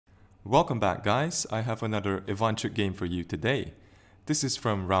Welcome back, guys. I have another Ivanchuk game for you today. This is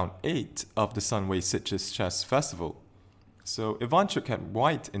from round 8 of the Sunway Sitges Chess Festival. So Ivanchuk had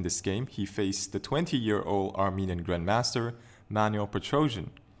white in this game. He faced the 20-year-old Armenian Grandmaster Manuel Petrosyan.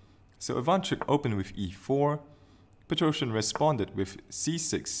 So Ivanchuk opened with e4. Petrosyan responded with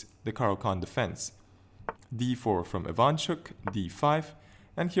c6, the Caro-Kann defense. d4 from Ivanchuk, d5,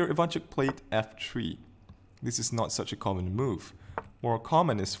 and here Ivanchuk played f3. This is not such a common move. More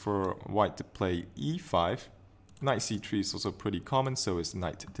common is for white to play e5. Knight c3 is also pretty common, so is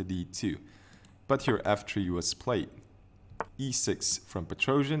knight to d2. But here f3 was played. e6 from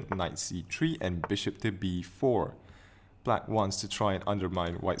Petrosyan, knight c3, and bishop to b4. Black wants to try and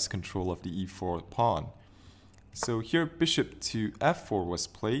undermine white's control of the e4 pawn. So here bishop to f4 was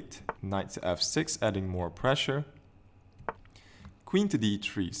played, knight to f6, adding more pressure. Queen to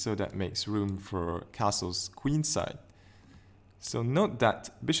d3, so that makes room for castle's queenside. So note that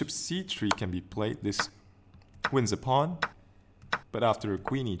bishop c3 can be played. This wins a pawn, but after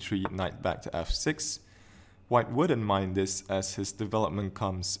queen e3, knight back to f6. White wouldn't mind this as his development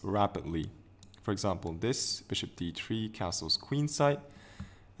comes rapidly. For example, this bishop d3, castle's queenside,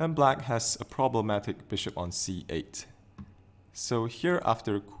 and black has a problematic bishop on c8. So here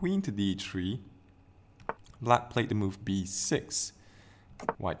after queen to d3, black played the move b6.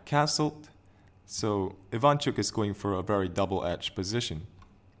 White castled. So Ivanchuk is going for a very double-edged position.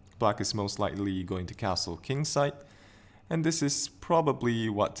 Black is most likely going to castle kingside, and this is probably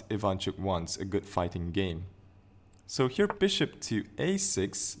what Ivanchuk wants, a good fighting game. So here bishop to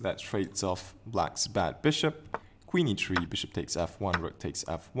a6, that trades off black's bad bishop. Queen e3, bishop takes f1, rook takes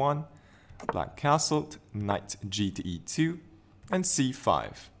f1. Black castled, knight g to e2, and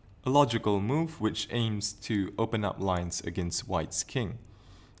c5. A logical move which aims to open up lines against white's king.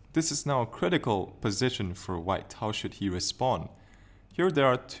 This is now a critical position for white. How should he respond? Here there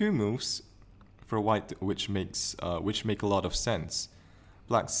are two moves for white which make a lot of sense.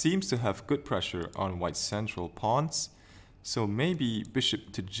 Black seems to have good pressure on white's central pawns, so maybe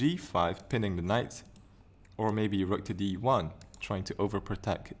bishop to g5 pinning the knight, or maybe rook to d1 trying to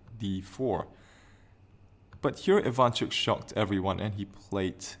overprotect d4. But here Ivanchuk shocked everyone and he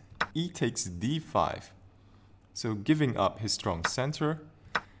played e takes d5, so giving up his strong center.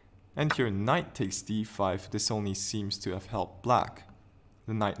 And here knight takes d5, this only seems to have helped black.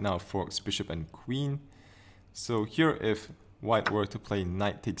 The knight now forks bishop and queen. So here if white were to play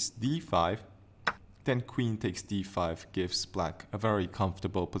knight takes d5, then queen takes d5 gives black a very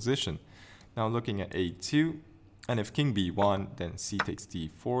comfortable position. Now looking at a2, and if king b1, then c takes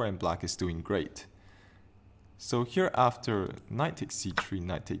d4 and black is doing great. So here after knight takes c3,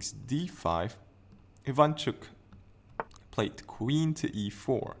 knight takes d5, Ivanchuk played queen to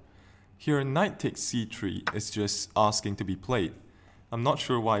e4. Here knight takes c3 is just asking to be played. I'm not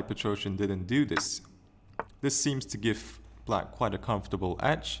sure why Petrosyan didn't do this. This seems to give black quite a comfortable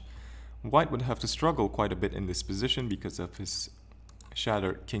edge. White would have to struggle quite a bit in this position because of his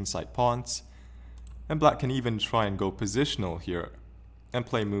shattered kingside pawns. And black can even try and go positional here and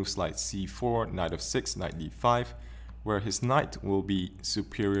play moves like c4, knight of 6, knight d5, where his knight will be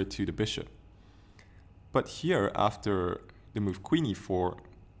superior to the bishop. But here after the move queen e4,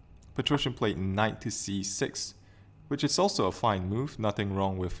 Petrosyan played knight to c6, which is also a fine move, nothing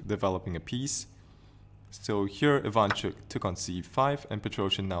wrong with developing a piece. So here Ivanchuk took on c5 and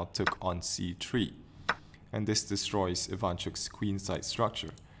Petrosyan now took on c3. And this destroys Ivanchuk's queenside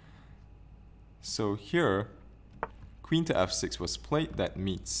structure. So here, queen to f6 was played, that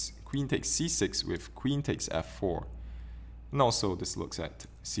meets queen takes c6 with queen takes f4. And also this looks at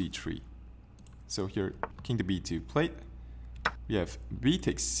c3. So here, king to b2 played. We have b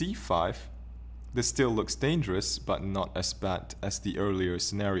takes c5. This still looks dangerous, but not as bad as the earlier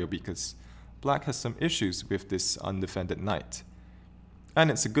scenario because black has some issues with this undefended knight.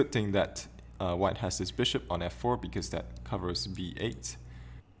 And it's a good thing that white has his bishop on f4 because that covers b8.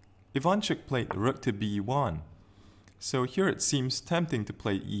 Ivanchuk played rook to b1. So here it seems tempting to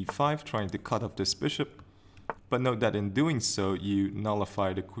play e5, trying to cut off this bishop. But note that in doing so, you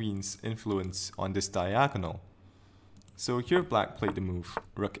nullify the queen's influence on this diagonal. So here black played the move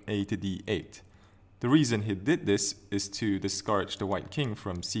rook a to d8. The reason he did this is to discourage the white king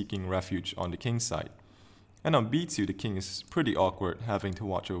from seeking refuge on the king side. And on b2 the king is pretty awkward, having to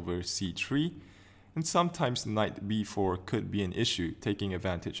watch over c3, and sometimes knight b4 could be an issue, taking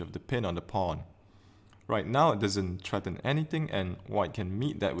advantage of the pin on the pawn. Right now it doesn't threaten anything and white can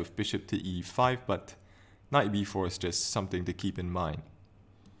meet that with bishop to e5, but knight b4 is just something to keep in mind.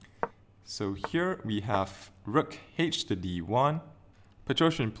 So here we have rook h to d1.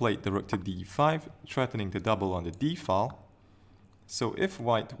 Petrosyan played the rook to d5, threatening to double on the d file. So if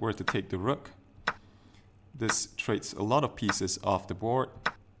white were to take the rook, this trades a lot of pieces off the board,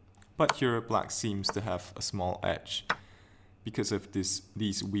 but here black seems to have a small edge because of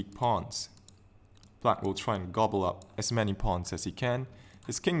these weak pawns. Black will try and gobble up as many pawns as he can.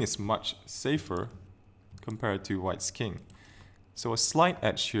 His king is much safer compared to white's king. So a slight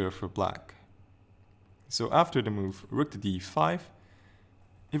edge here for black. So after the move rook to d5,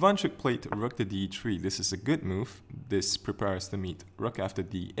 Ivanchuk played rook to d3. This is a good move. This prepares to meet rook after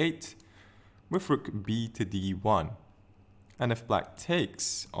d8 with rook b to d1. And if black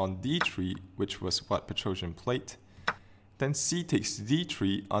takes on d3, which was what Petrosyan played, then c takes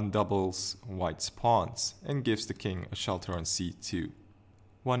d3 undoubles white's pawns and gives the king a shelter on c2.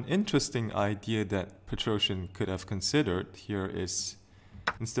 One interesting idea that Petrosyan could have considered here is,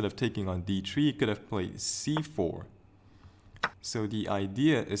 instead of taking on d3, he could have played c4. So the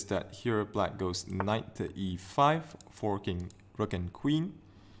idea is that here black goes knight to e5, forking rook and queen,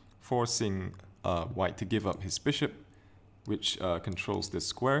 forcing white to give up his bishop, which controls the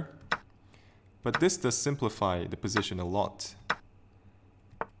square. But this does simplify the position a lot.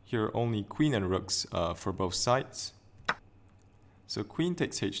 Here only queen and rooks for both sides. So queen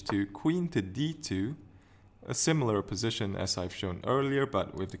takes h2, queen to d2, a similar position as I've shown earlier,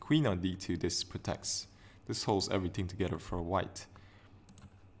 but with the queen on d2 this protects. This holds everything together for white.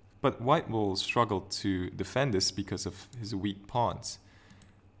 But white will struggle to defend this because of his weak pawns.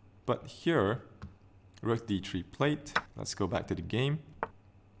 But here, rook d3 played. Let's go back to the game.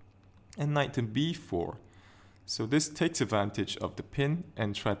 And knight to b4. So this takes advantage of the pin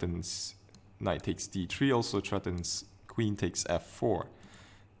and threatens knight takes d3, also threatens queen takes f4.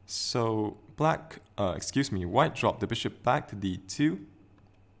 So white dropped the bishop back to d2.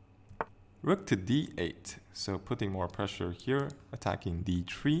 Rook to d8, so putting more pressure here, attacking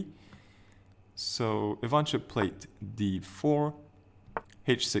d3. So Ivanchuk played d4,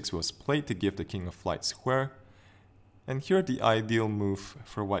 h6 was played to give the king a flight square. And here the ideal move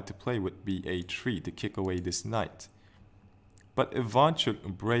for white to play would be a3 to kick away this knight. But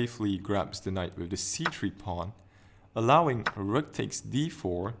Ivanchuk bravely grabs the knight with the c3 pawn, allowing rook takes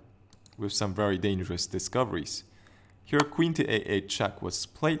d4 with some very dangerous discoveries. Here queen to a8 check was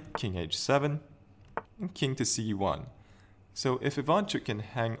played, king h7, and king to c1. So if Ivanchuk can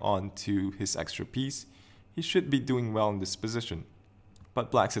hang on to his extra piece, he should be doing well in this position.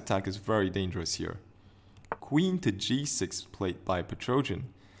 But black's attack is very dangerous here. Queen to g6 played by Petrosyan,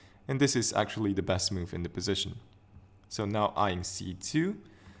 and this is actually the best move in the position. So now eyeing c2,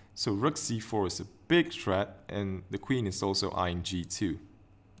 so rook c4 is a big threat, and the queen is also eyeing g2.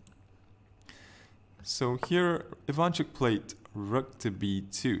 So here Ivanchuk played rook to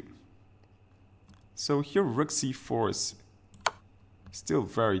b2. So here rook c4 is still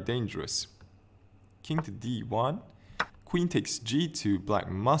very dangerous. King to d1, queen takes g2,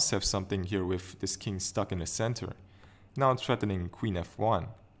 black must have something here with this king stuck in the center. Now threatening queen f1.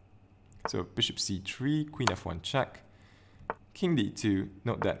 So bishop c3, queen f1 check. King d2,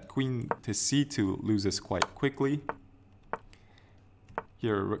 note that queen to c2 loses quite quickly.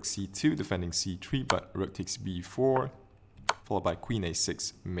 Here rook c2 defending c3, but rook takes b4, followed by queen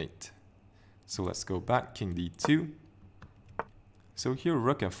a6 mate. So let's go back, king d2. So here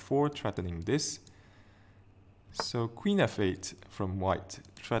rook f4 threatening this. So queen f8 from white,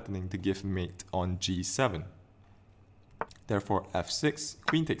 threatening to give mate on g7. Therefore f6,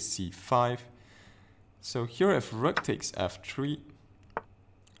 queen takes c5. So here if rook takes f3,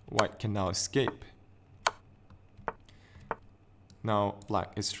 white can now escape. Now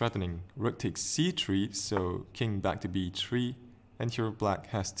black is threatening rook takes c3, so king back to b3, and here black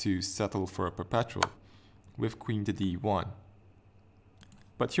has to settle for a perpetual with queen to d1.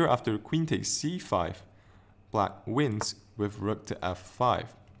 But here after queen takes c5, black wins with rook to f5.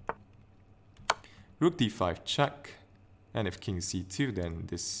 Rook d5 check, and if king c2, then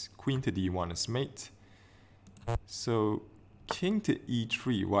this queen to d1 is mate. So king to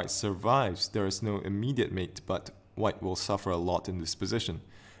e3, white survives. There is no immediate mate, but white will suffer a lot in this position.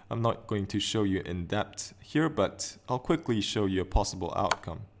 I'm not going to show you in depth here, but I'll quickly show you a possible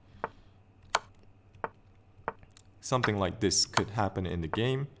outcome. Something like this could happen in the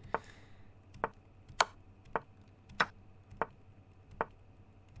game.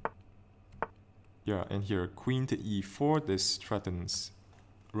 Yeah, and here queen to e4, this threatens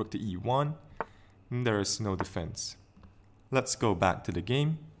rook to e1, and there is no defense. Let's go back to the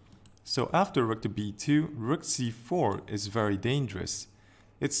game. So after rook to b2, rook c4 is very dangerous.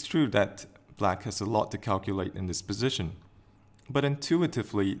 It's true that black has a lot to calculate in this position, but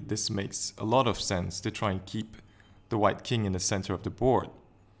intuitively this makes a lot of sense to try and keep the white king in the center of the board.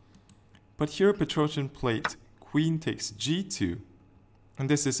 But here Petrosyan played queen takes g2, And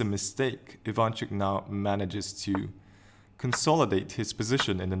this is a mistake. Ivanchuk now manages to consolidate his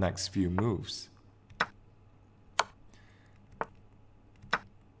position in the next few moves.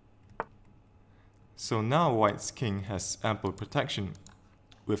 So now White's king has ample protection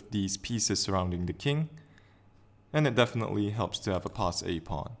with these pieces surrounding the king, and it definitely helps to have a pass A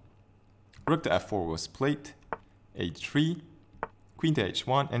pawn. Rook to f4 was played, h3, queen to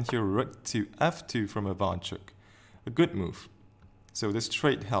h1, and here rook to f2 from Ivanchuk. A good move. So this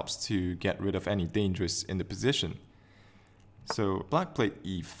trade helps to get rid of any dangers in the position. So black played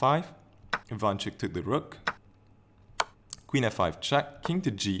e5, Ivanchuk took the rook, queen f5 check, king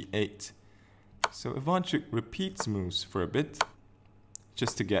to g8. So Ivanchuk repeats moves for a bit,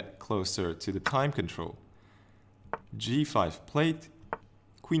 just to get closer to the time control. g5 played,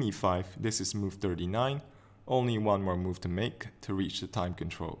 queen e5, this is move 39, only one more move to make to reach the time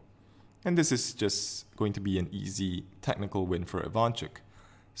control. And this is just going to be an easy technical win for Ivanchuk.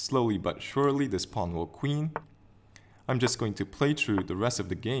 Slowly but surely this pawn will queen. I'm just going to play through the rest of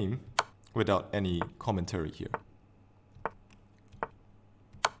the game without any commentary here.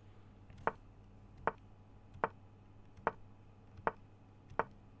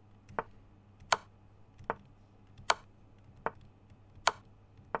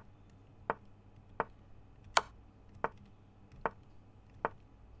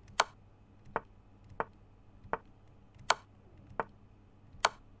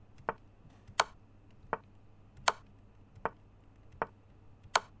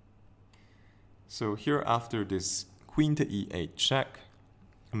 So here after this queen to e8 check,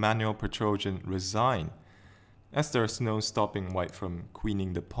 Manuel Petrosyan resigned, as there's no stopping White from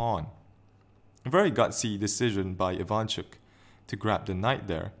queening the pawn. A very gutsy decision by Ivanchuk to grab the knight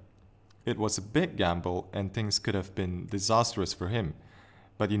there. It was a big gamble and things could have been disastrous for him,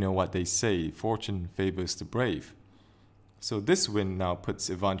 but you know what they say, fortune favors the brave. So this win now puts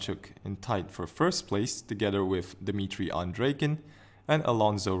Ivanchuk in tight for first place together with Dmitry Andreikin and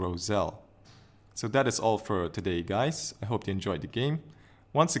Alonso Rosell. So that is all for today, guys. I hope you enjoyed the game.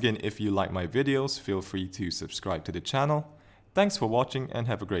 Once again, if you like my videos, feel free to subscribe to the channel. Thanks for watching and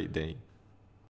have a great day.